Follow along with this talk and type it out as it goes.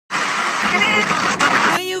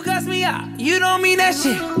me out, you don't mean that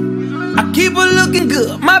shit. I keep her looking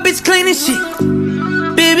good, my bitch clean as shit.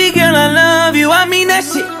 Baby girl, I love you, I mean that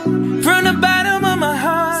shit. From the bottom of my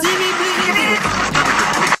heart. See me bleeding.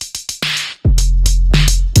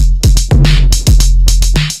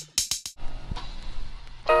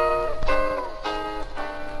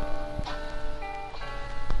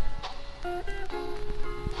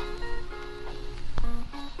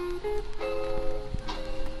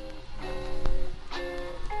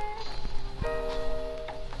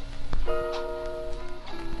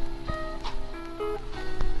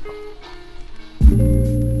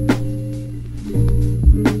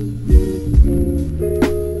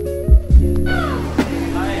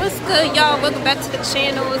 Y'all, welcome back to the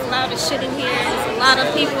channel. It's loud as shit in here. There's a lot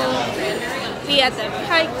of people. We at the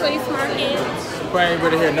Pike Place Market. Probably ain't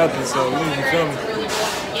really hear nothing, so we need to film.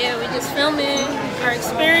 Yeah, we just filming our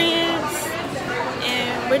experience,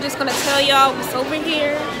 and we're just gonna tell y'all what's over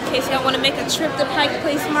here in case y'all want to make a trip to Pike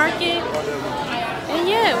Place Market. And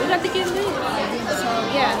yeah, we got to get lit. So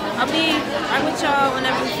yeah, I'll be right with y'all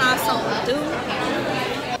whenever we find something to do.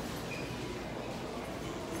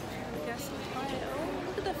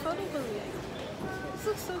 Photo booth. This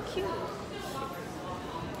looks so cute.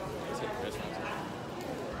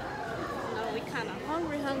 No, we kind of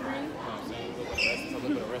hungry.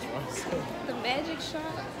 The magic shop.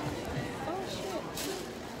 Oh shit.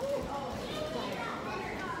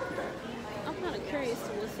 I'm kind of curious to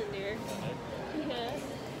what's in there. Yeah.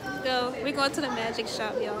 Let's go. We're going to the magic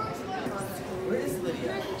shop, y'all. Where is Lydia?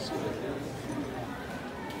 Magic shop.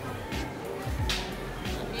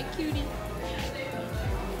 Hey, cutie.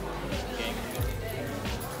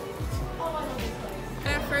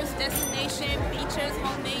 Our first destination, Beecher's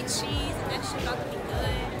homemade cheese, and that shit about to be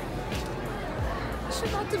good. That shit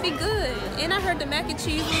about to be good. And I heard the mac and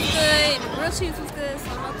cheese was good, and the grilled cheese was good, so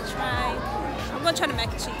I'm about to try. I'm gonna try the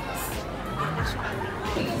mac and cheese.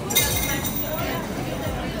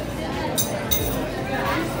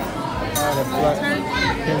 The black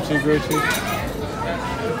kimchi grilled cheese.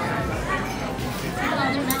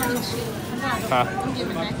 Huh? I'm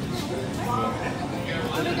giving mac and cheese.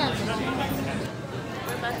 What do got?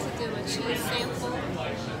 About to do a cheese sample.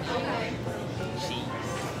 Cheese.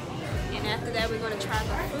 And after that, we're going to try the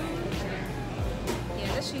food. Yeah,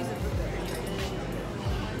 this cheese is good.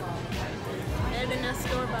 Better than that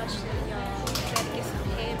store-bought shit, y'all. Gotta get some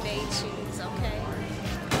handmade cheese, okay?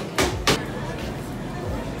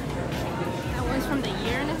 That one's from the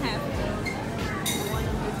year and a half ago. The one of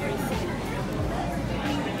the very sick.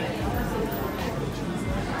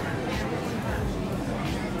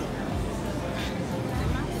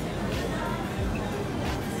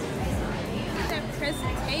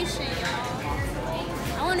 Presentation,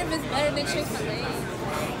 y'all. I wonder if it's better than Chick-fil-A.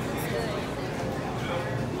 It's good.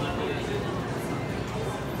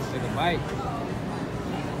 Take a bite.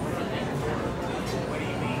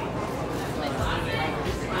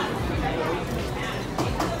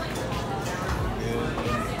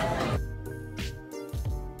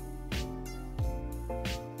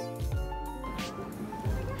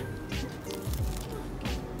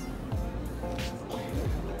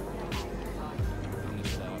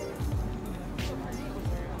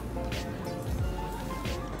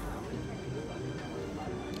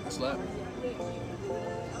 Slap.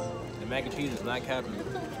 The mac and cheese is not capping.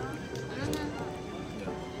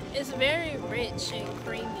 It's very rich and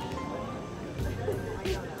creamy.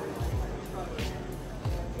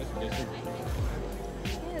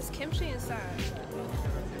 Yeah, it's kimchi inside.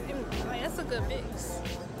 Like, that's a good mix.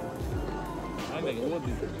 I think it would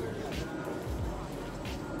be.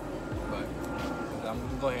 But I'm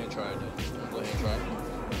gonna go ahead and try it though. Go ahead and try it.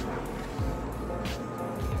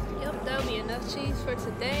 Yep, that'll be enough cheese for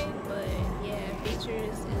today, but yeah,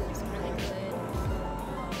 Beecher's is really good.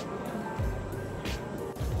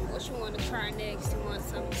 What you want to try next? You want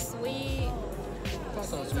something sweet?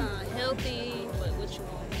 Something healthy? What you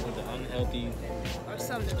want? With the unhealthy. Or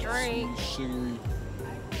something to drink? Sugary.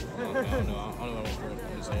 I don't know. I don't know what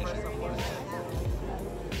I'm just saying shit.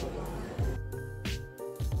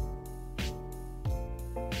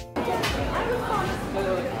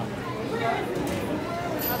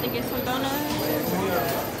 About to get some donuts.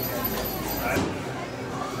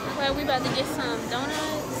 Well, we about to get some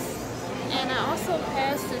donuts. And I also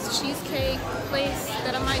passed this cheesecake place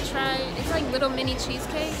that I might try. It's like little mini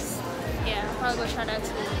cheesecakes. Yeah, I'm probably gonna try that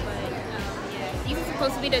too. But yeah, these are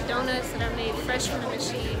supposed to be the donuts that are made fresh from the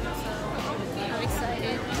machine. So I'm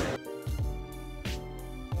excited.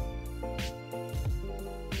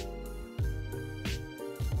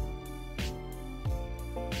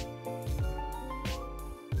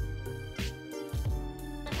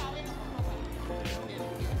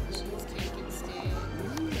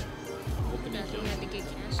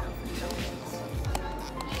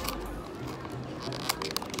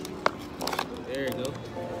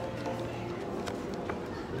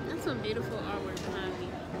 Some beautiful artwork behind me.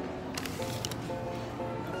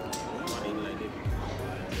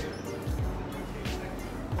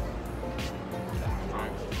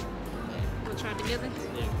 We'll try it together?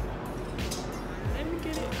 Yeah. Let me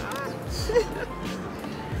get it.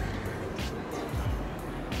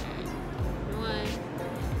 One,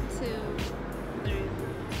 two, three.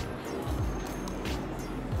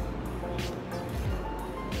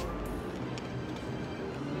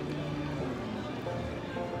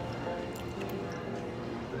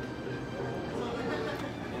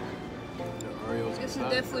 Oreos This is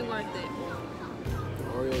inside. definitely worth it.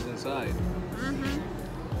 Oreos inside. Mm-hmm.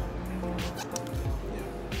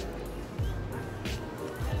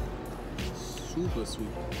 Super sweet.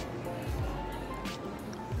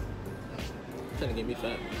 Trying to get me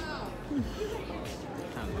fat.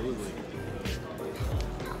 Trying to lose it.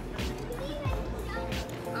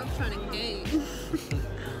 I'm trying to gain.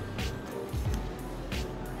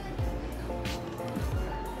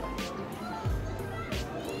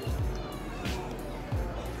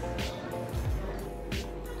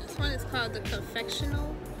 This one is called the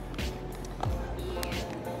Confectional. Yeah,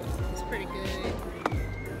 it's pretty good.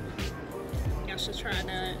 Y'all should try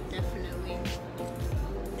that, definitely.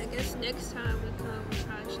 I guess next time we come, we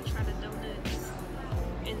probably should try the donuts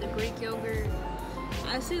and the Greek yogurt.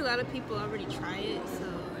 I see a lot of people already try it, so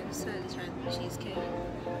I decided to try the cheesecake.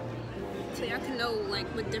 So y'all can know like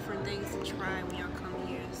what different things to try when y'all come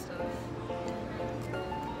here and stuff.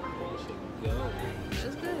 Go.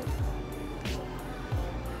 That's good.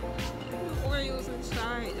 Oreos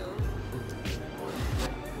inside though.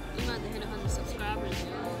 You about to hit 100 subscribers,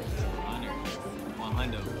 y'all.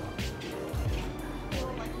 100.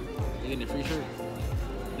 They getting a free shirt.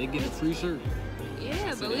 They getting a free shirt.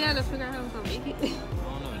 Yeah, but we gotta figure out how we're gonna make it. I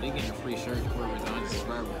don't know. They getting a free shirt. Whoever's 100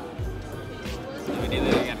 subscribers.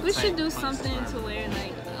 We should do something to where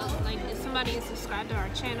like if somebody is subscribed to our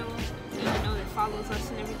channel, you know, that follows us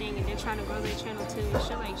and everything, and they're trying to grow their channel too, we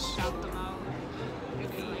should like shout them out.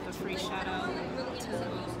 Give like a free shout out to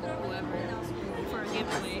whoever for a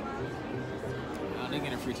giveaway. They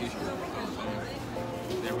getting a free t-shirt.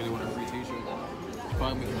 They really want a free t-shirt.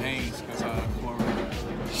 Fuck me, Haynes, because more.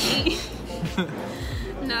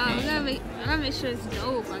 No, I gotta make sure it's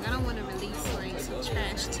dope. Like I don't want to release like some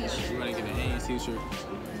trash t-shirt. You gotta get a Haynes t-shirt.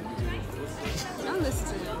 Don't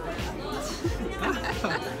listen to them.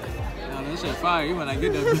 No, that shit fire. You might not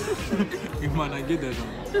get that. You might not get that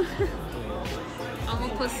one. I'm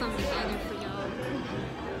gonna put something together for y'all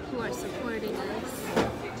who are supporting us.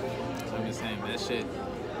 So I'm just saying, that shit,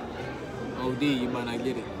 OD, you might not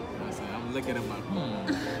get it. I'm looking at my,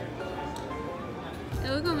 And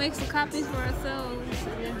we're gonna make some copies for ourselves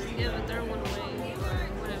and then just give a third one away or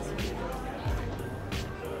whatever.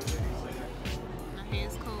 My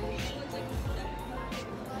hand's cold.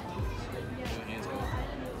 your hands go.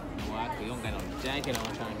 Well, you don't got no jacket on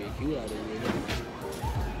trying to be cute out of here.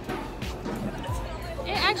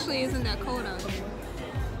 It actually isn't that cold out here.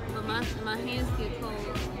 But my hands get cold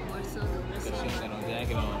more so than this Because she don't got no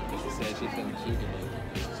jacket on because she said she's feeling cute today.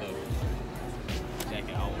 So,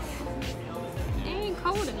 jacket off. It ain't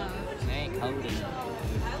cold enough. It ain't cold enough.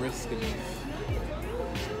 It's brisk enough.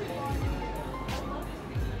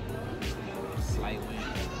 Slight wind.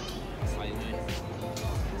 Slight wind.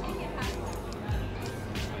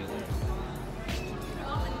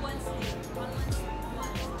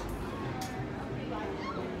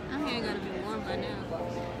 My hair gotta be warm by now.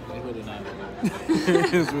 It's really not.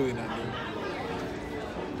 It's really not good.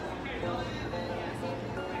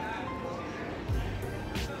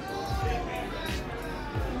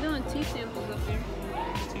 I'm doing tea samples up here.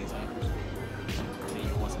 Tea samples. And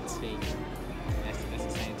you want some tea. That's the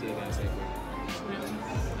same tea you gotta say for Really?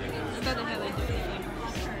 I thought they had like different flavors.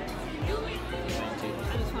 same tea.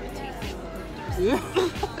 I just want a tea sample.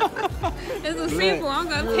 It's a sample. I'm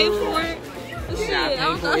gonna pay for it. Shit, Yeah,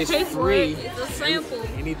 I'm gonna it's pay for free. it. It's a sample.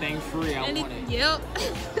 Anything free, I want it. Yep.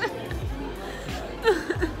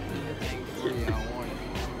 Anything free, I want it.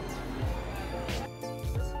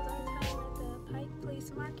 This is our time at the Pike Place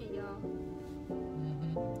Market, y'all.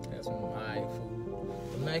 That's some high food.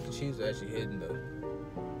 The mac and cheese is actually hidden though.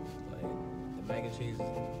 Like the mac and cheese, yeah.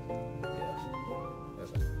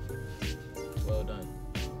 That's well done.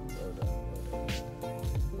 Well done. Well done.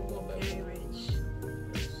 Going back. Very rich.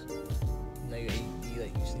 Now you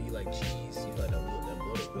eat like cheese. You like that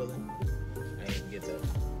bloated feeling. I didn't get that.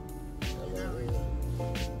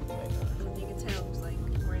 You can tell it was like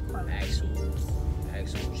great quality.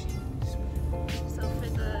 Actual cheese. So for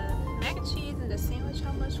the mac and cheese and the sandwich,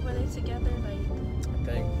 how much were they together? Like I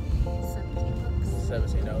think $17.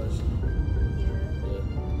 $17. Yeah.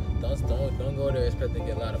 Yeah. Don't go go there expecting to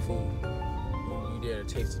get a lot of food. You there to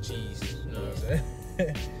taste the cheese, you know what I'm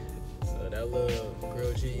saying? So that little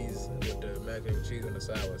grilled cheese with the mac and cheese on the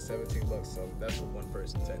side was $17. So that's for one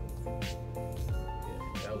person technically.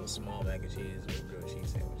 Yeah, that was small mac and cheese with grilled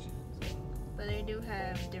cheese sandwich. So. But they do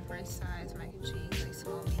have different size mac and cheese, like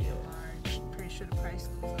small, medium, large. Pretty sure the price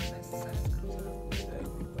goes up as the size comes up.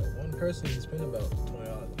 Exactly. But one person, you spend about $20,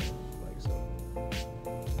 like so.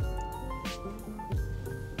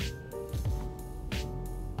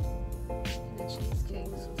 And the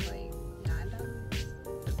cheesecakes was like $9.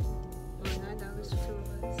 Well, $9 for two of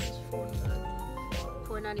us. It's $4.95.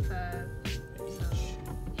 $4.95.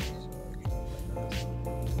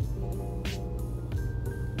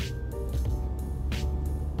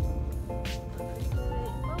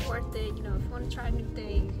 Worth it, you know, if you want to try new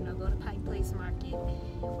things, you know, go to Pike Place Market.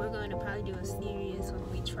 We're going to probably do a series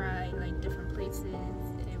when we try like different places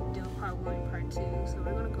and we're doing part 1 and part 2. So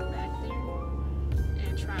we're going to go back there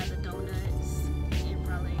and try the donuts and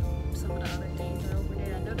probably some of the other things that are over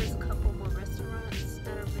there. I know there's a couple more restaurants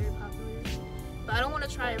that are very popular, but I don't want to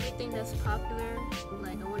try everything that's popular.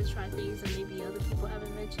 Like I want to try things that maybe other people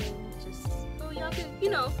haven't mentioned. Just so y'all can, you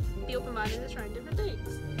know, be open-minded to trying different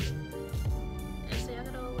things.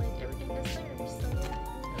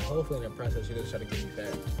 And hopefully in the process you just try to get me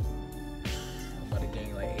fat. I'm about to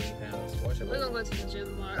gain like 80 pounds. Watch it. We're gonna go to the gym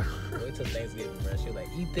tomorrow. Wait till Thanksgiving, bro. She'll like,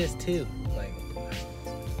 eat this too. Like,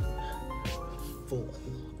 full,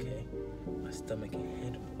 okay? My stomach can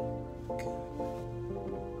handle it.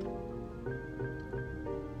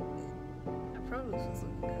 The produce was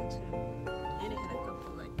looking good too. And it had a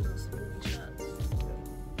couple like little smoothie shops.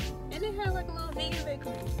 And it had like a little vegan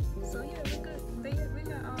bakery. So yeah, we're good. We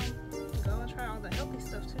got go and try all the healthy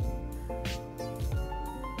stuff too.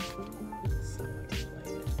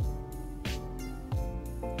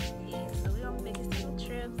 Yeah, so we're gonna make some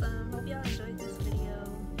trips. Hope y'all enjoyed this video.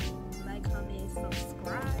 Like, comment,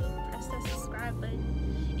 subscribe. Press that subscribe button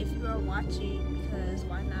if you are watching, because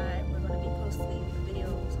why not? We're gonna be posting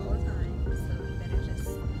videos all the time. So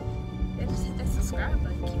you better just hit that subscribe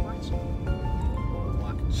button. Keep watching.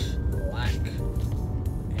 Watch, like,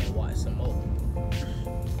 and watch some more.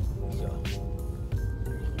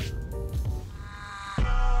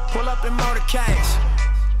 Pull up in motorcades.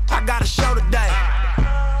 I got a show today.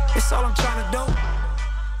 It's all I'm trying to do.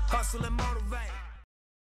 Hustle and motivate.